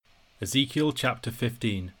Ezekiel chapter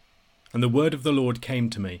 15. And the word of the Lord came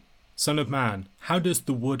to me, Son of man, how does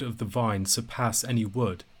the wood of the vine surpass any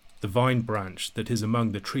wood, the vine branch that is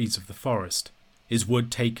among the trees of the forest? Is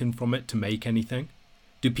wood taken from it to make anything?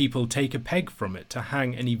 Do people take a peg from it to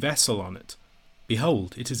hang any vessel on it?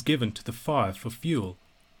 Behold, it is given to the fire for fuel.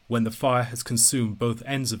 When the fire has consumed both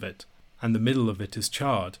ends of it, and the middle of it is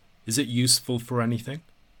charred, is it useful for anything?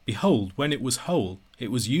 Behold, when it was whole, it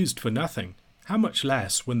was used for nothing. How much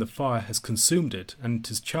less, when the fire has consumed it, and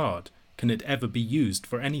it is charred, can it ever be used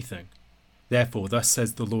for anything? Therefore thus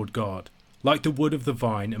says the Lord God, like the wood of the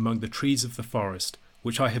vine among the trees of the forest,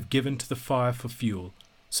 which I have given to the fire for fuel,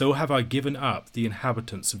 so have I given up the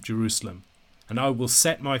inhabitants of Jerusalem, and I will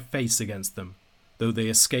set my face against them. Though they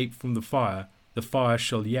escape from the fire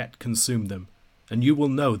shall yet consume them, and you will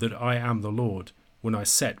know that I am the Lord, when I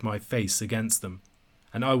set my face against them.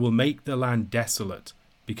 And I will make the land desolate,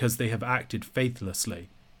 because they have acted faithlessly,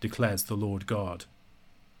 declares the Lord God.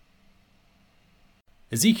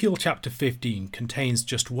 Ezekiel chapter 15 contains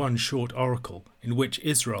just one short oracle in which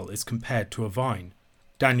Israel is compared to a vine.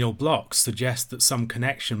 Daniel Block suggests that some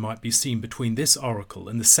connection might be seen between this oracle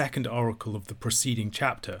and the second oracle of the preceding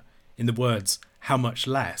chapter, in the words, how much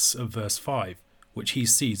less, of verse 5, which he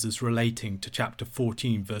sees as relating to chapter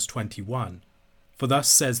 14 verse 21. For thus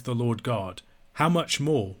says the Lord God, how much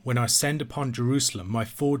more when I send upon Jerusalem my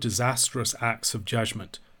 4 disastrous acts of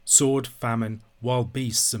judgment, sword, famine, wild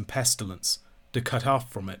beasts and pestilence, to cut off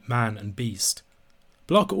from it man and beast.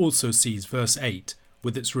 Block also sees verse 8,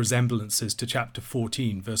 with its resemblances to chapter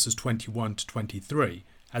 14 verses 21 to 23,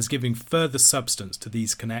 as giving further substance to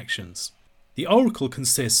these connections. The oracle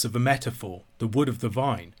consists of a metaphor, the wood of the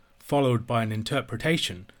vine, followed by an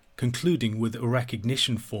interpretation, concluding with a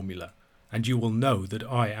recognition formula, and you will know that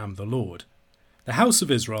I am the Lord. The house of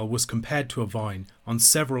Israel was compared to a vine on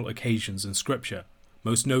several occasions in Scripture,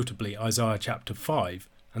 most notably Isaiah chapter 5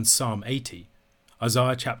 and Psalm 80.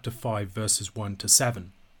 Isaiah chapter 5 verses 1 to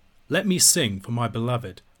 7. Let me sing for my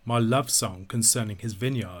beloved my love song concerning his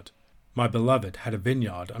vineyard. My beloved had a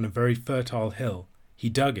vineyard on a very fertile hill. He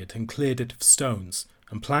dug it and cleared it of stones,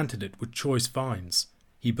 and planted it with choice vines.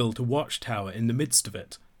 He built a watchtower in the midst of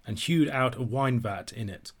it, and hewed out a wine vat in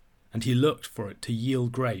it, and he looked for it to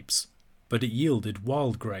yield grapes. But it yielded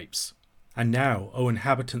wild grapes. And now, O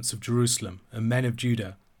inhabitants of Jerusalem and men of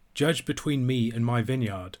Judah, judge between me and my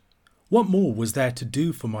vineyard. What more was there to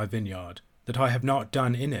do for my vineyard, that I have not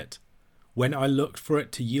done in it? When I looked for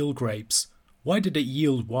it to yield grapes, why did it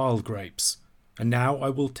yield wild grapes? And now I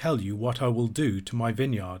will tell you what I will do to my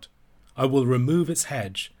vineyard. I will remove its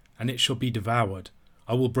hedge, and it shall be devoured.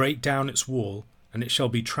 I will break down its wall, and it shall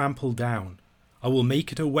be trampled down. I will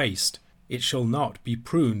make it a waste. It shall not be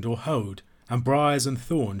pruned or hoed, and briars and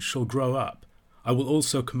thorns shall grow up. I will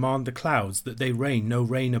also command the clouds that they rain no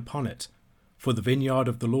rain upon it. For the vineyard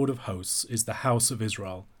of the Lord of hosts is the house of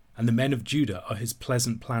Israel, and the men of Judah are his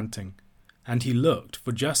pleasant planting. And he looked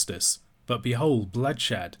for justice, but behold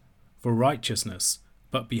bloodshed, for righteousness,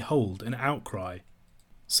 but behold an outcry.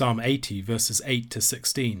 Psalm 80 verses 8 to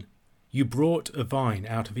 16. You brought a vine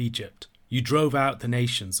out of Egypt. You drove out the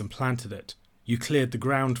nations and planted it. You cleared the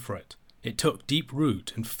ground for it. It took deep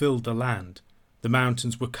root and filled the land. The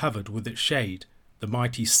mountains were covered with its shade, the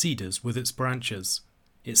mighty cedars with its branches.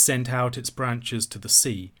 It sent out its branches to the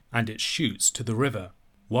sea, and its shoots to the river.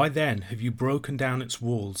 Why then have you broken down its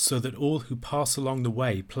walls, so that all who pass along the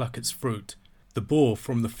way pluck its fruit? The boar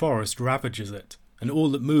from the forest ravages it, and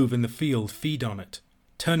all that move in the field feed on it.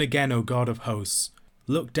 Turn again, O God of hosts.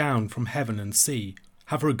 Look down from heaven and see.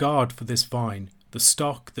 Have regard for this vine, the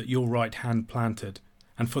stock that your right hand planted,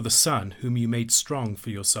 and for the son whom you made strong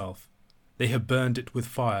for yourself. They have burned it with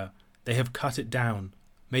fire, they have cut it down.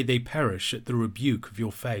 May they perish at the rebuke of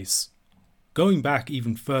your face. Going back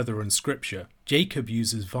even further in Scripture, Jacob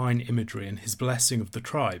uses vine imagery in his blessing of the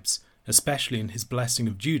tribes, especially in his blessing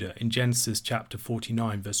of Judah in Genesis chapter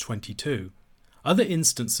 49 verse 22. Other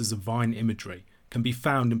instances of vine imagery can be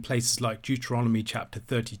found in places like Deuteronomy chapter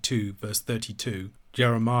 32 verse 32,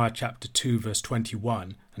 Jeremiah chapter 2 verse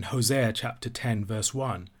 21, and Hosea chapter 10 verse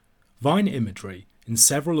 1. Vine imagery in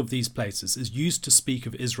several of these places is used to speak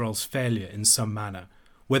of Israel's failure in some manner,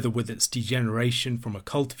 whether with its degeneration from a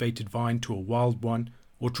cultivated vine to a wild one,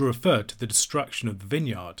 or to refer to the destruction of the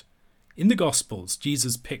vineyard. In the Gospels,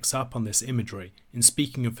 Jesus picks up on this imagery in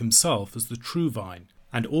speaking of himself as the true vine,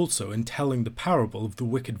 and also in telling the parable of the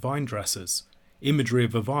wicked vine dressers. Imagery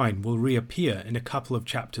of a vine will reappear in a couple of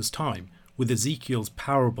chapters' time, with Ezekiel's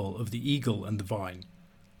parable of the eagle and the vine.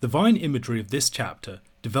 The vine imagery of this chapter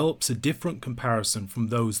develops a different comparison from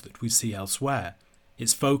those that we see elsewhere.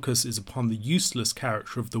 Its focus is upon the useless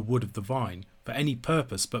character of the wood of the vine, for any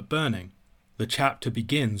purpose but burning. The chapter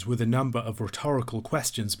begins with a number of rhetorical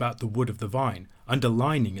questions about the wood of the vine,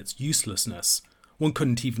 underlining its uselessness. One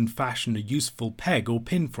couldn't even fashion a useful peg or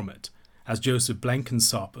pin from it. As Joseph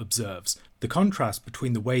Blenkinsop observes, the contrast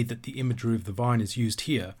between the way that the imagery of the vine is used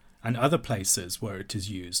here and other places where it is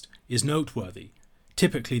used is noteworthy.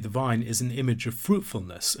 Typically, the vine is an image of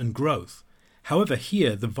fruitfulness and growth. However,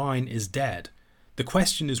 here the vine is dead. The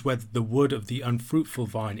question is whether the wood of the unfruitful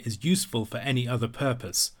vine is useful for any other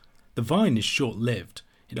purpose. The vine is short-lived.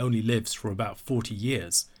 It only lives for about 40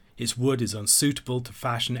 years. Its wood is unsuitable to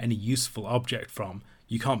fashion any useful object from.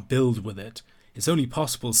 You can't build with it. Its only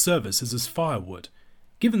possible service is as firewood.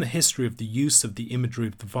 Given the history of the use of the imagery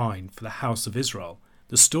of the vine for the house of Israel,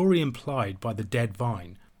 the story implied by the dead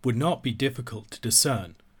vine would not be difficult to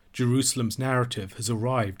discern. Jerusalem's narrative has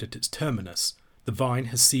arrived at its terminus. The vine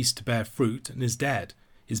has ceased to bear fruit and is dead,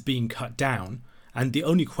 is being cut down, and the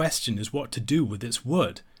only question is what to do with its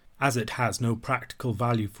wood. As it has no practical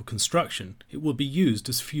value for construction, it will be used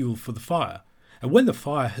as fuel for the fire. And when the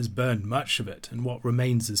fire has burned much of it and what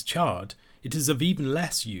remains is charred, it is of even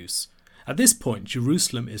less use. At this point,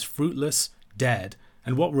 Jerusalem is fruitless, dead,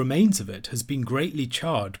 and what remains of it has been greatly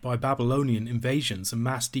charred by Babylonian invasions and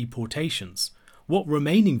mass deportations. What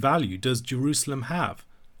remaining value does Jerusalem have?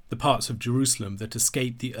 The parts of Jerusalem that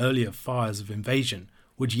escaped the earlier fires of invasion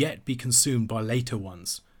would yet be consumed by later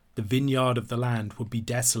ones. The vineyard of the land would be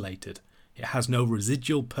desolated. It has no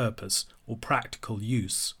residual purpose or practical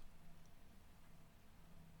use.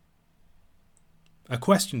 A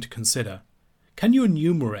question to consider. Can you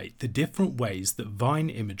enumerate the different ways that vine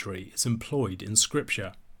imagery is employed in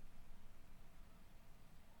Scripture?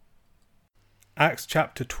 Acts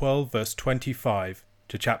chapter 12 verse 25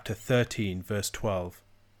 to chapter 13 verse 12.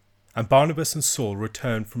 And Barnabas and Saul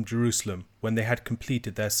returned from Jerusalem when they had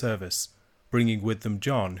completed their service, bringing with them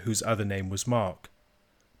John, whose other name was Mark.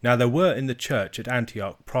 Now there were in the church at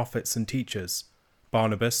Antioch prophets and teachers,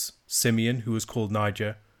 Barnabas, Simeon, who was called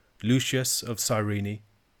Niger, Lucius of Cyrene,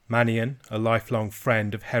 Manaen, a lifelong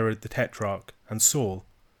friend of Herod the Tetrarch, and Saul.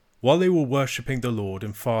 While they were worshipping the Lord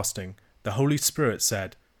and fasting, the Holy Spirit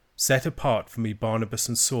said, Set apart for me Barnabas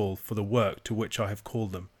and Saul for the work to which I have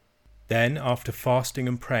called them. Then, after fasting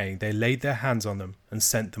and praying, they laid their hands on them and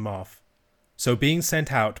sent them off. So being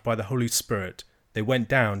sent out by the Holy Spirit, they went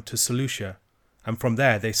down to Seleucia, and from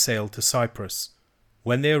there they sailed to Cyprus.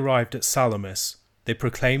 When they arrived at Salamis, they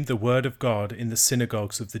proclaimed the word of God in the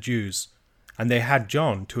synagogues of the Jews, and they had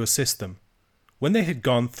John to assist them. When they had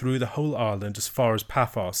gone through the whole island as far as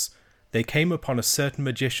Paphos, they came upon a certain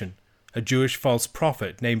magician, a Jewish false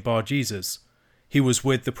prophet named Bar-Jesus. He was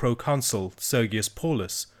with the proconsul Sergius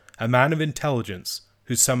Paulus, a man of intelligence,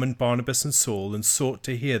 who summoned Barnabas and Saul and sought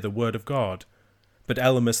to hear the word of God. But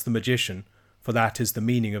Elymas the magician, for that is the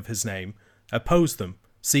meaning of his name, opposed them,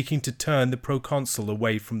 seeking to turn the proconsul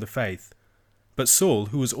away from the faith. But Saul,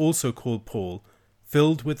 who was also called Paul,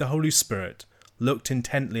 filled with the Holy Spirit, looked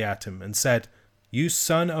intently at him and said, You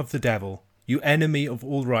son of the devil, you enemy of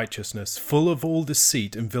all righteousness, full of all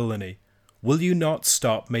deceit and villainy, will you not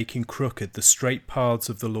stop making crooked the straight paths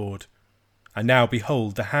of the Lord? And now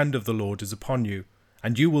behold, the hand of the Lord is upon you,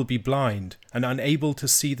 and you will be blind and unable to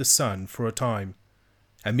see the sun for a time.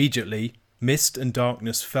 Immediately mist and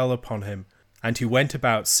darkness fell upon him, and he went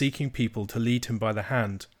about seeking people to lead him by the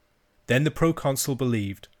hand. Then the proconsul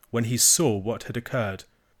believed, when he saw what had occurred,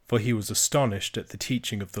 for he was astonished at the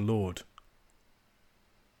teaching of the Lord.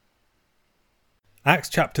 Acts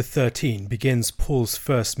chapter 13 begins Paul's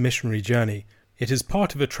first missionary journey. It is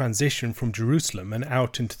part of a transition from Jerusalem and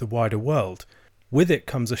out into the wider world. With it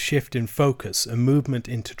comes a shift in focus, a movement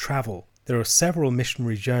into travel. There are several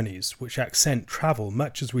missionary journeys which accent travel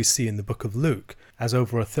much as we see in the book of Luke, as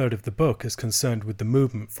over a third of the book is concerned with the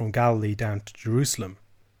movement from Galilee down to Jerusalem.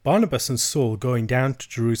 Barnabas and Saul going down to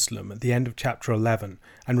Jerusalem at the end of chapter 11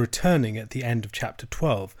 and returning at the end of chapter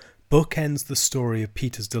 12 bookends the story of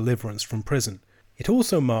Peter's deliverance from prison. It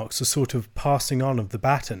also marks a sort of passing on of the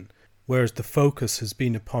baton. Whereas the focus has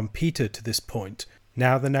been upon Peter to this point,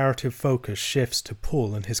 now the narrative focus shifts to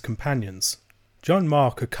Paul and his companions. John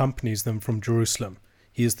Mark accompanies them from Jerusalem.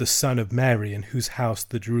 He is the son of Mary in whose house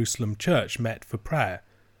the Jerusalem church met for prayer.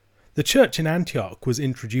 The church in Antioch was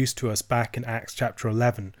introduced to us back in Acts chapter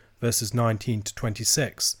 11, verses 19 to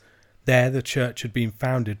 26. There the church had been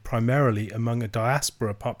founded primarily among a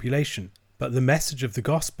diaspora population, but the message of the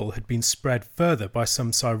gospel had been spread further by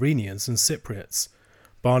some Cyrenians and Cypriots.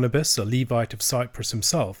 Barnabas, a Levite of Cyprus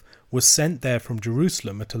himself, was sent there from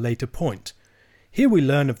Jerusalem at a later point. Here we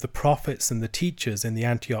learn of the prophets and the teachers in the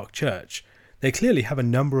Antioch church. They clearly have a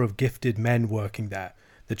number of gifted men working there.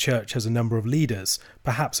 The church has a number of leaders,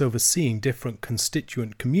 perhaps overseeing different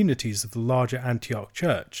constituent communities of the larger Antioch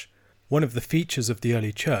church. One of the features of the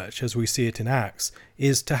early church, as we see it in Acts,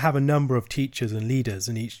 is to have a number of teachers and leaders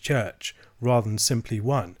in each church, rather than simply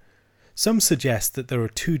one. Some suggest that there are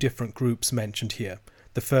two different groups mentioned here,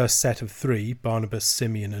 the first set of three, Barnabas,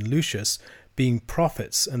 Simeon and Lucius, being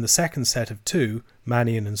prophets, and the second set of two,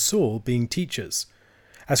 Manaen and Saul, being teachers.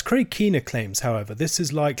 As Craig Keener claims, however, this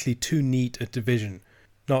is likely too neat a division,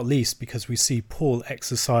 not least because we see Paul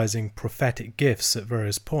exercising prophetic gifts at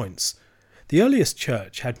various points. The earliest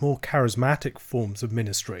church had more charismatic forms of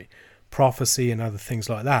ministry, prophecy and other things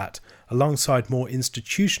like that, alongside more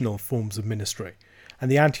institutional forms of ministry, and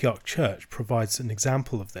the Antioch church provides an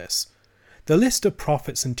example of this. The list of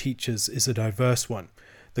prophets and teachers is a diverse one.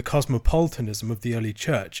 The cosmopolitanism of the early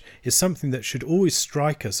church is something that should always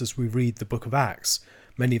strike us as we read the book of Acts.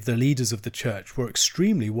 Many of the leaders of the church were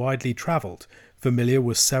extremely widely travelled, familiar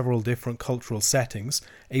with several different cultural settings,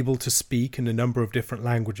 able to speak in a number of different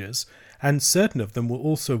languages, and certain of them were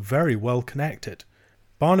also very well connected.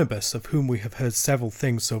 Barnabas, of whom we have heard several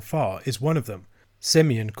things so far, is one of them.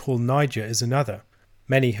 Simeon, called Niger, is another.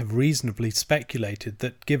 Many have reasonably speculated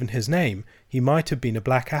that, given his name, he might have been a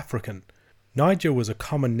black African. Niger was a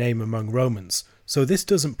common name among Romans, so this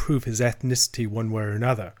doesn't prove his ethnicity one way or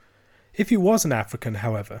another. If he was an African,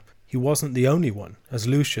 however, he wasn't the only one, as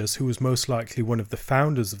Lucius, who was most likely one of the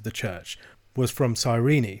founders of the church, was from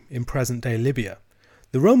Cyrene, in present-day Libya.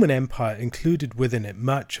 The Roman Empire included within it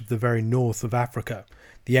much of the very north of Africa.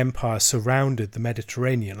 The empire surrounded the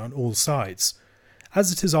Mediterranean on all sides.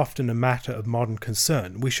 As it is often a matter of modern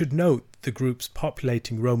concern, we should note that the groups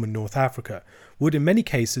populating Roman North Africa would in many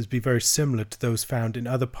cases be very similar to those found in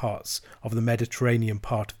other parts of the Mediterranean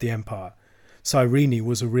part of the empire. Cyrene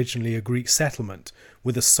was originally a Greek settlement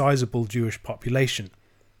with a sizable Jewish population.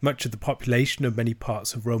 Much of the population of many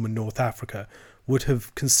parts of Roman North Africa would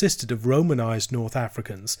have consisted of Romanized North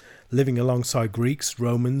Africans living alongside Greeks,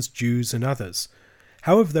 Romans, Jews and others.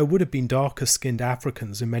 However, there would have been darker-skinned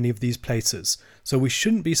Africans in many of these places, so we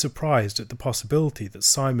shouldn't be surprised at the possibility that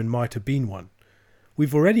Simon might have been one.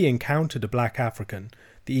 We've already encountered a black African,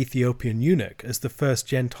 the Ethiopian eunuch, as the first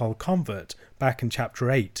Gentile convert back in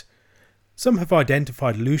chapter 8. Some have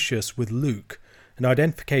identified Lucius with Luke, an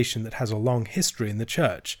identification that has a long history in the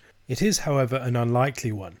church. It is, however, an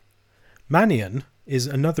unlikely one. Manaen is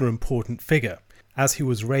another important figure. As he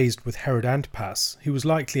was raised with Herod Antipas, he was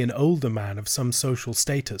likely an older man of some social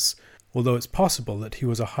status, although it's possible that he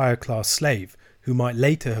was a higher-class slave who might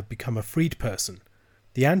later have become a freed person.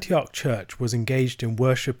 The Antioch church was engaged in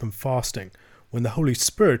worship and fasting when the Holy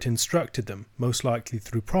Spirit instructed them, most likely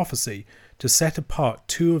through prophecy, to set apart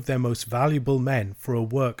two of their most valuable men for a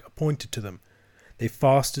work appointed to them. They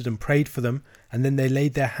fasted and prayed for them, and then they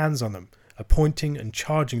laid their hands on them, appointing and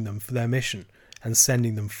charging them for their mission, and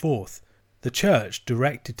sending them forth. The church,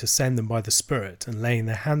 directed to send them by the Spirit and laying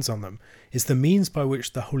their hands on them, is the means by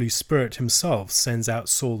which the Holy Spirit himself sends out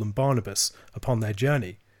Saul and Barnabas upon their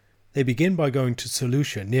journey. They begin by going to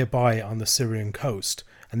Seleucia nearby on the Syrian coast,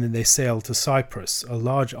 and then they sail to Cyprus, a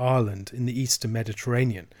large island in the eastern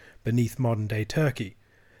Mediterranean, beneath modern-day Turkey.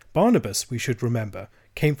 Barnabas, we should remember,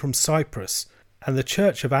 came from Cyprus, and the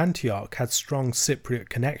church of Antioch had strong Cypriot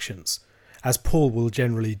connections. As Paul will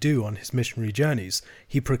generally do on his missionary journeys,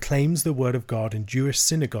 he proclaims the word of God in Jewish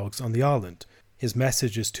synagogues on the island. His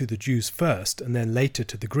message is to the Jews first and then later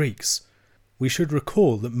to the Greeks. We should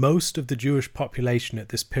recall that most of the Jewish population at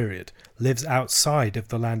this period lives outside of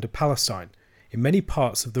the land of Palestine, in many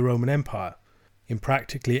parts of the Roman Empire. In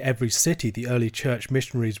practically every city the early church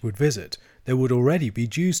missionaries would visit, there would already be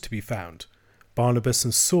Jews to be found. Barnabas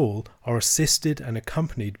and Saul are assisted and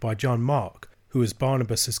accompanied by John Mark, who is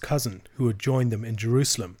Barnabas' cousin, who had joined them in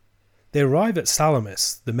Jerusalem. They arrive at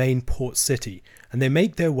Salamis, the main port city, and they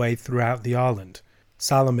make their way throughout the island.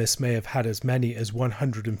 Salamis may have had as many as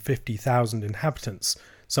 150,000 inhabitants,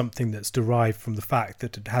 something that's derived from the fact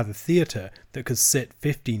that it had a theatre that could sit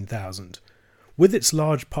 15,000. With its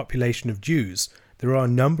large population of Jews, there are a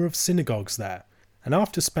number of synagogues there, and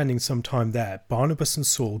after spending some time there, Barnabas and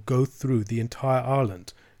Saul go through the entire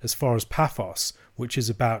island, as far as Paphos, which is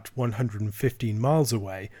about 115 miles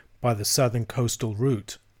away by the southern coastal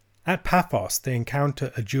route. At Paphos they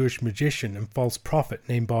encounter a Jewish magician and false prophet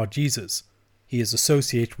named Bar-Jesus. He is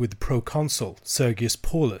associated with the proconsul Sergius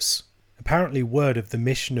Paulus. Apparently word of the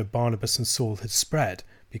mission of Barnabas and Saul had spread,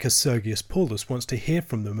 because Sergius Paulus wants to hear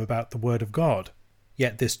from them about the word of God.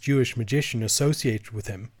 Yet this Jewish magician associated with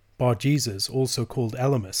him, Bar-Jesus, also called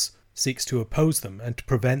Elymas, seeks to oppose them and to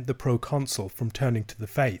prevent the proconsul from turning to the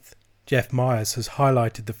faith. Jeff Myers has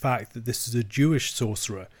highlighted the fact that this is a Jewish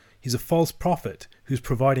sorcerer. He's a false prophet who who's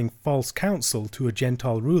providing false counsel to a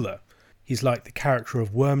Gentile ruler. He's like the character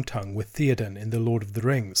of Wormtongue with Theoden in The Lord of the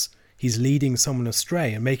Rings. He's leading someone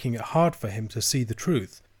astray and making it hard for him to see the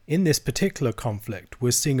truth. In this particular conflict,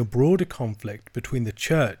 we're seeing a broader conflict between the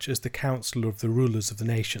church as the counselor of the rulers of the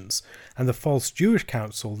nations and the false Jewish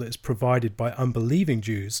counsel that is provided by unbelieving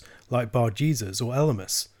Jews like Bar-Jesus or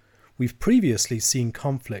Elymas. We've previously seen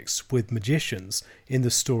conflicts with magicians in the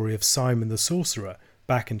story of Simon the sorcerer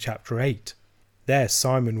back in chapter 8. There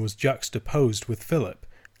Simon was juxtaposed with Philip,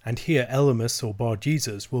 and here Elymas or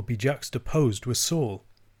Bar-Jesus will be juxtaposed with Saul.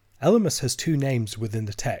 Elymas has two names within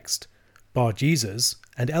the text, Bar-Jesus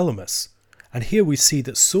and Elymas, and here we see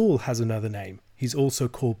that Saul has another name. He's also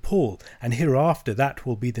called Paul, and hereafter that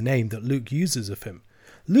will be the name that Luke uses of him.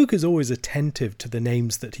 Luke is always attentive to the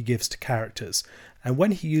names that he gives to characters, and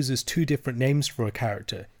when he uses two different names for a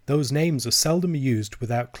character, those names are seldom used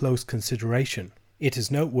without close consideration. It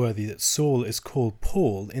is noteworthy that Saul is called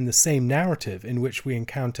Paul in the same narrative in which we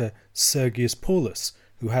encounter Sergius Paulus,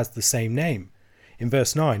 who has the same name. In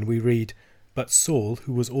verse 9 we read, "But Saul,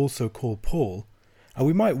 who was also called Paul," and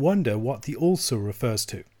we might wonder what the "also" refers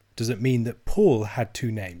to. Does it mean that Paul had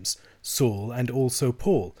two names, Saul and also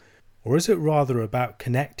Paul? Or is it rather about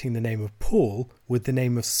connecting the name of Paul with the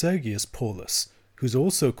name of Sergius Paulus, who's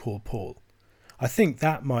also called Paul? I think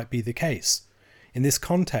that might be the case. In this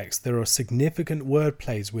context, there are significant word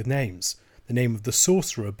plays with names. The name of the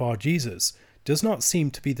sorcerer, Bar-Jesus, does not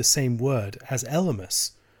seem to be the same word as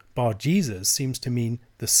Elymas. Bar-Jesus seems to mean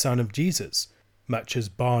the son of Jesus, much as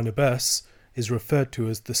Barnabas is referred to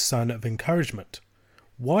as the son of encouragement.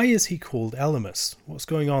 Why is he called Elymas? What's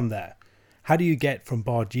going on there? How do you get from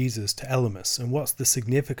Bar-Jesus to Elymas, and what's the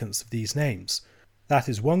significance of these names? That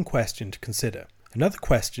is one question to consider. Another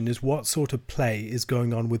question is what sort of play is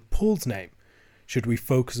going on with Paul's name? Should we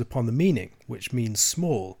focus upon the meaning, which means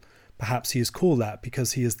small? Perhaps he is called that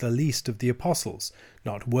because he is the least of the apostles,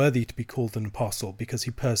 not worthy to be called an apostle because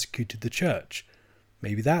he persecuted the church.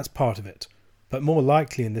 Maybe that's part of it. But more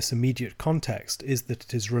likely in this immediate context is that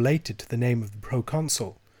it is related to the name of the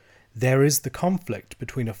proconsul. There is the conflict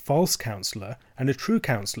between a false counselor and a true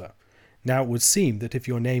counselor. Now it would seem that if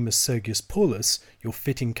your name is Sergius Paulus, your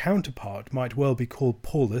fitting counterpart might well be called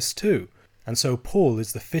Paulus too. And so Paul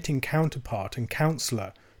is the fitting counterpart and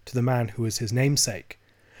counselor to the man who is his namesake.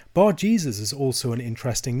 Bar-Jesus is also an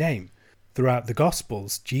interesting name. Throughout the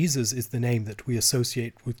Gospels, Jesus is the name that we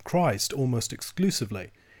associate with Christ almost exclusively.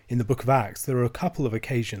 In the book of Acts, there are a couple of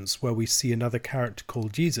occasions where we see another character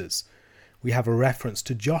called Jesus. We have a reference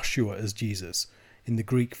to Joshua as Jesus, in the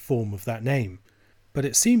Greek form of that name. But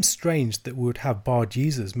it seems strange that we would have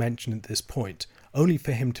Bar-Jesus mentioned at this point, only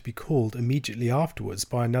for him to be called immediately afterwards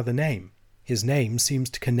by another name. His name seems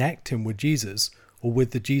to connect him with Jesus, or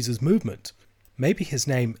with the Jesus movement. Maybe his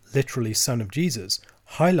name, literally Son of Jesus,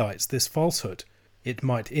 highlights this falsehood. It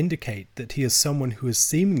might indicate that he is someone who is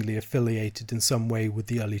seemingly affiliated in some way with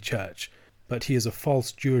the early church, but he is a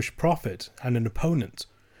false Jewish prophet and an opponent.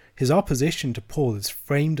 His opposition to Paul is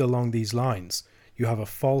framed along these lines. You have a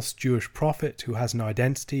false Jewish prophet who has an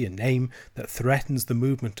identity and name that threatens the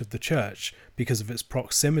movement of the church because of its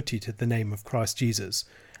proximity to the name of Christ Jesus,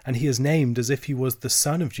 and he is named as if he was the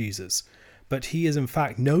son of Jesus, but he is in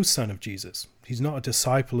fact no son of Jesus. He's not a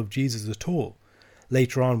disciple of Jesus at all.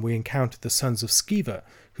 Later on we encounter the sons of Sceva,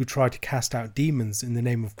 who try to cast out demons in the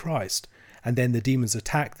name of Christ, and then the demons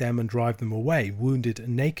attack them and drive them away, wounded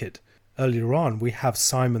and naked. Earlier on we have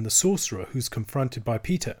Simon the sorcerer, who's confronted by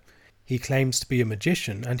Peter. He claims to be a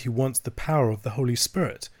magician and he wants the power of the Holy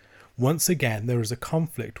Spirit. Once again there is a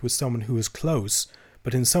conflict with someone who is close,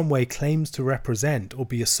 but in some way claims to represent or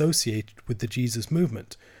be associated with the Jesus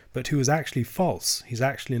movement, but who is actually false. He's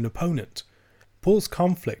actually an opponent. Paul's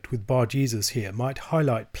conflict with Bar-Jesus here might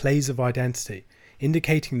highlight plays of identity,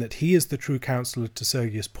 indicating that he is the true counselor to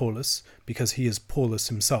Sergius Paulus, because he is Paulus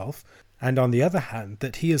himself, and on the other hand,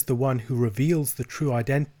 that he is the one who reveals the true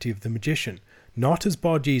identity of the magician, not as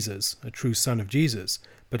Bar-Jesus, a true son of Jesus,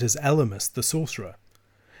 but as Elymas the sorcerer.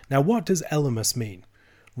 Now what does Elymas mean?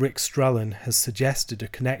 Rick Strellan has suggested a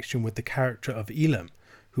connection with the character of Elam,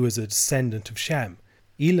 who is a descendant of Shem.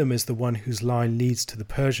 Elam is the one whose line leads to the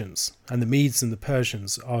Persians, and the Medes and the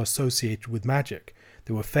Persians are associated with magic.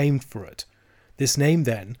 They were famed for it. This name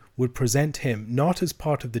then would present him not as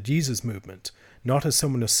part of the Jesus movement, not as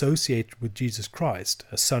someone associated with Jesus Christ,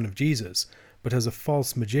 a son of Jesus, but as a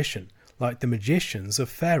false magician, like the magicians of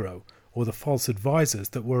Pharaoh, or the false advisors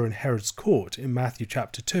that were in Herod's court in Matthew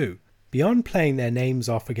chapter 2. Beyond playing their names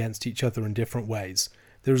off against each other in different ways,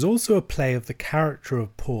 there is also a play of the character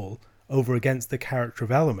of Paul over against the character of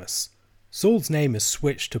Elymas. Saul's name is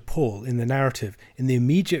switched to Paul in the narrative in the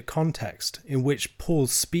immediate context in which Paul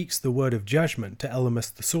speaks the word of judgment to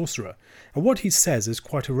Elymas the sorcerer, and what he says is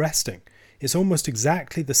quite arresting. It's almost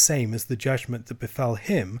exactly the same as the judgment that befell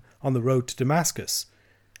him on the road to Damascus.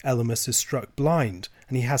 Elymas is struck blind,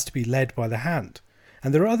 and he has to be led by the hand.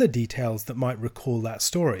 And there are other details that might recall that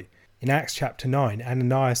story. In Acts chapter 9,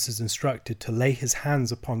 Ananias is instructed to lay his hands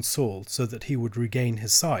upon Saul so that he would regain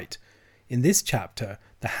his sight. In this chapter,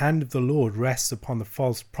 the hand of the Lord rests upon the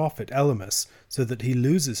false prophet Elymas so that he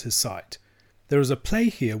loses his sight. There is a play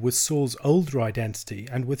here with Saul's older identity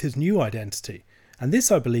and with his new identity, and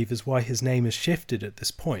this, I believe, is why his name is shifted at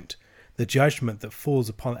this point. The judgment that falls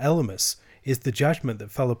upon Elymas is the judgment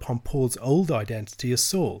that fell upon Paul's old identity as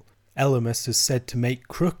Saul. Elymas is said to make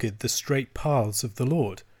crooked the straight paths of the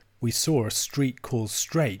Lord. We saw a street called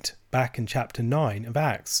Straight back in chapter 9 of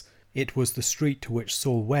Acts. It was the street to which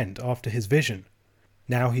Saul went after his vision.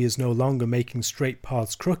 Now he is no longer making straight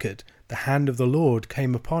paths crooked. The hand of the Lord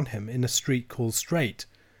came upon him in a street called Straight.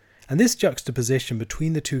 And this juxtaposition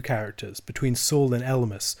between the two characters, between Saul and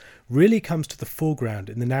Elymas, really comes to the foreground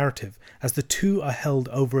in the narrative as the two are held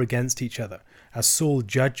over against each other, as Saul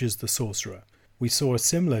judges the sorcerer. We saw a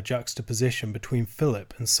similar juxtaposition between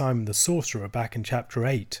Philip and Simon the sorcerer back in chapter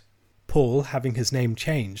 8. Paul, having his name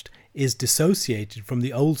changed, is dissociated from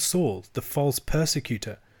the old Saul, the false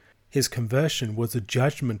persecutor. His conversion was a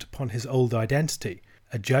judgment upon his old identity,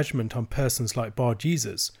 a judgment on persons like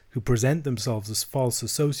Bar-Jesus, who present themselves as false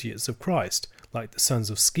associates of Christ, like the sons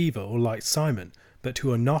of Sceva or like Simon, but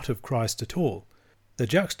who are not of Christ at all. The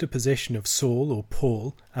juxtaposition of Saul or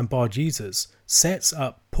Paul and Bar-Jesus sets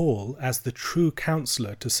up Paul as the true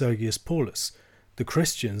counselor to Sergius Paulus, the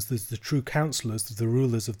Christians as the true counselors of the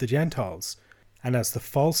rulers of the Gentiles, and as the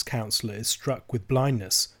false counselor is struck with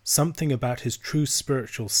blindness, something about his true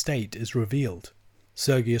spiritual state is revealed.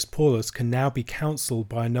 Sergius Paulus can now be counselled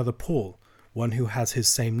by another Paul, one who has his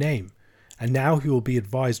same name, and now he will be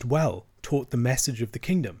advised well, taught the message of the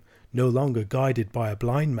kingdom, no longer guided by a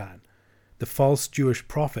blind man. The false Jewish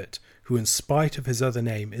prophet, who in spite of his other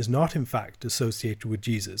name is not in fact associated with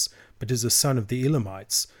Jesus, but is a son of the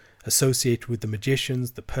Elamites, associated with the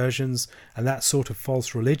magicians, the Persians, and that sort of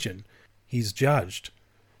false religion, he's judged.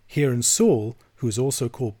 Here in Saul, who is also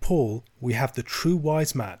called Paul, we have the true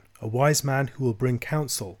wise man, a wise man who will bring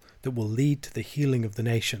counsel that will lead to the healing of the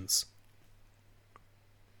nations.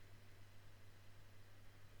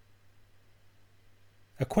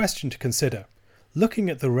 A question to consider. Looking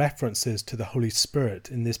at the references to the Holy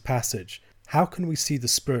Spirit in this passage, how can we see the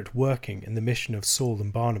Spirit working in the mission of Saul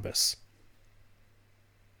and Barnabas?